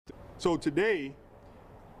So today,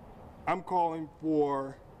 I'm calling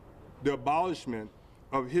for the abolishment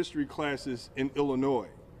of history classes in Illinois.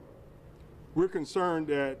 We're concerned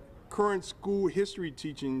that current school history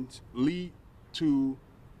teachings lead to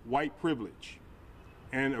white privilege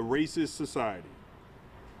and a racist society.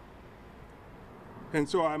 And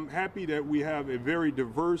so I'm happy that we have a very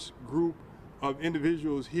diverse group of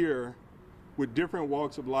individuals here with different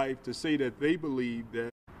walks of life to say that they believe that,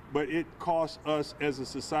 but it costs us as a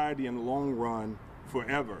society in the long run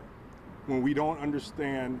forever when we don't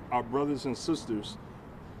understand our brothers and sisters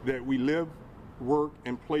that we live, work,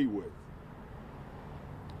 and play with.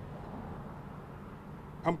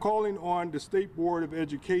 I'm calling on the State Board of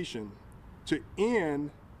Education to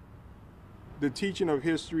end the teaching of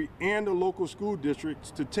history and the local school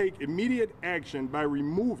districts to take immediate action by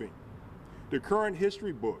removing the current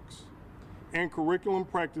history books and curriculum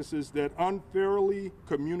practices that unfairly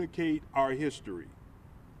communicate our history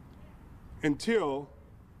until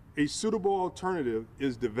a suitable alternative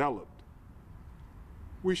is developed.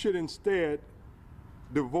 We should instead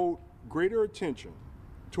devote greater attention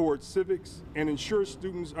towards civics and ensure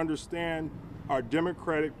students understand our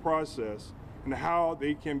democratic process and how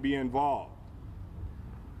they can be involved.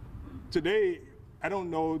 Today, I don't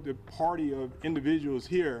know the party of individuals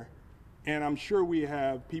here, and I'm sure we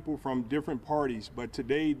have people from different parties, but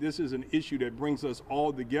today this is an issue that brings us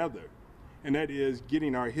all together, and that is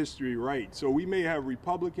getting our history right. So we may have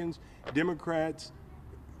Republicans, Democrats,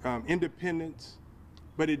 independents,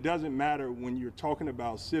 but it doesn't matter when you're talking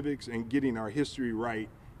about civics and getting our history right,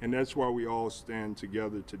 and that's why we all stand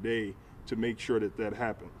together today to make sure that that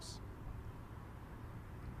happens.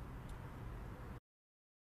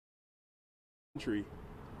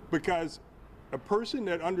 Because a person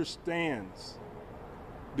that understands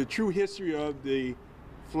the true history of the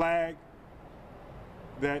flag,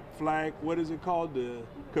 that flag, what is it called, the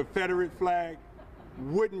Confederate flag,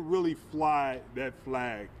 wouldn't really fly that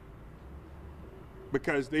flag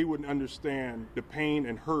because they wouldn't understand the pain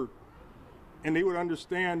and hurt, and they would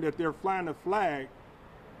understand that they're flying a flag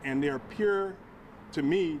and they're pure to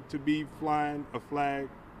me to be flying a flag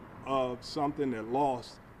of something that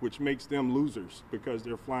lost, which makes them losers because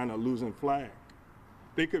they're flying a losing flag.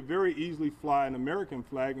 They could very easily fly an American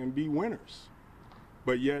flag and be winners,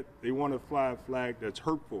 but yet they want to fly a flag that's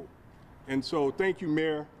hurtful. And so thank you,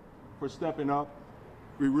 Mayor, for stepping up.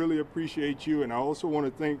 We really appreciate you, and I also want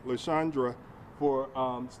to thank LaShawn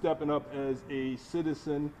for stepping up as a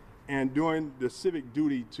citizen and doing the civic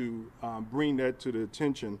duty to bring that to the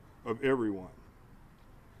attention of everyone.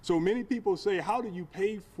 So many people say, how do you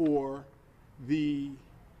pay for the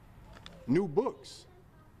new books?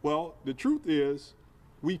 Well, the truth is,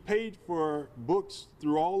 we paid for books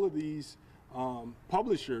through all of these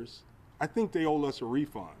publishers. I think they owe us a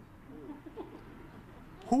refund.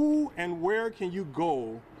 Who and where can you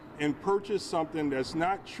go and purchase something that's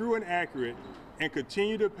not true and accurate and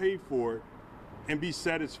continue to pay for it and be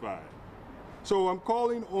satisfied? So I'm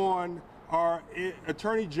calling on our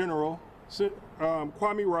Attorney General,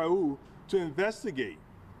 Kwame Raoul, to investigate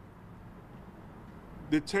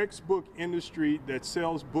the textbook industry that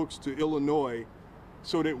sells books to Illinois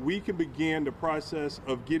so that we can begin the process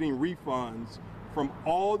of getting refunds from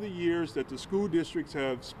all the years that the school districts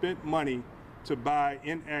have spent money to buy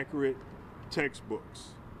inaccurate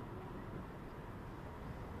textbooks.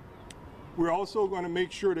 We're also going to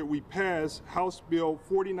make sure that we pass House Bill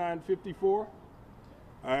 4954.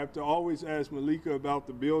 I have to always ask Malika about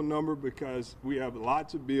the bill number because we have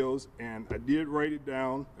lots of bills, and I did write it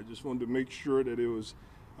down. I just wanted to make sure that it was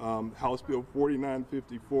House Bill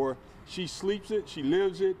 4954. She sleeps it, she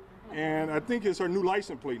lives it, and I think it's her new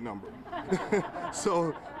license plate number.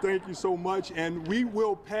 So thank you so much, and we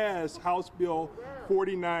will pass House Bill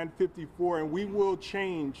 4954, and we will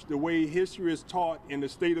change the way history is taught in the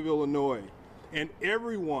state of Illinois. And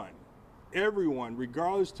everyone,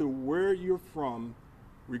 regardless to where you're from,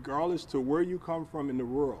 regardless to where you come from in the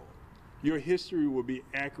world, your history will be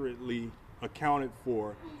accurately accounted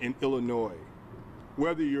for in Illinois.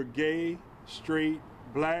 Whether you're gay, straight,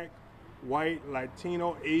 black, white,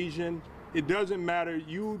 Latino, Asian, it doesn't matter.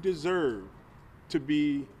 You deserve to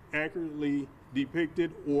be accurately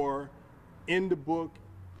depicted or in the book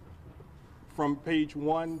from page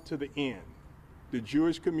 1 to the end. The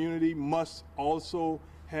Jewish community must also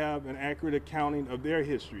have an accurate accounting of their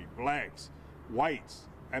history. Blacks, whites.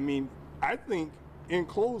 I mean, I think, in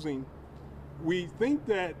closing, we think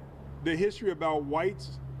that the history about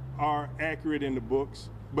whites are accurate in the books,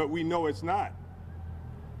 but we know it's not.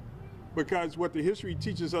 Because what the history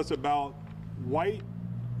teaches us about white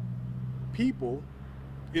people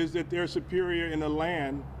is that they're superior in a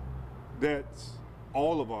land that's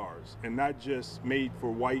all of ours and not just made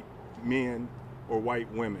for white men or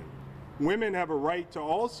white women. Women have a right to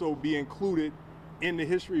also be included in the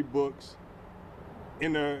history books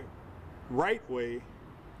in the right way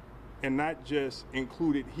and not just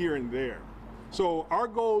included here and there. So our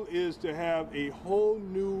goal is to have a whole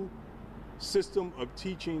new system of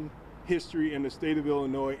teaching history in the state of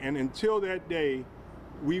Illinois, and until that day,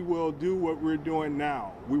 we will do what we're doing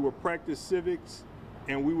now. We will practice civics,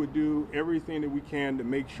 and we will do everything that we can to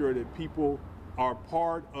make sure that people are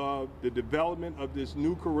part of the development of this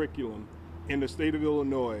new curriculum in the state of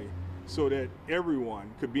Illinois so that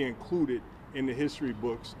everyone could be included in the history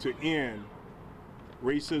books to end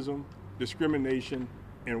racism, discrimination,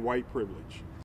 and white privilege.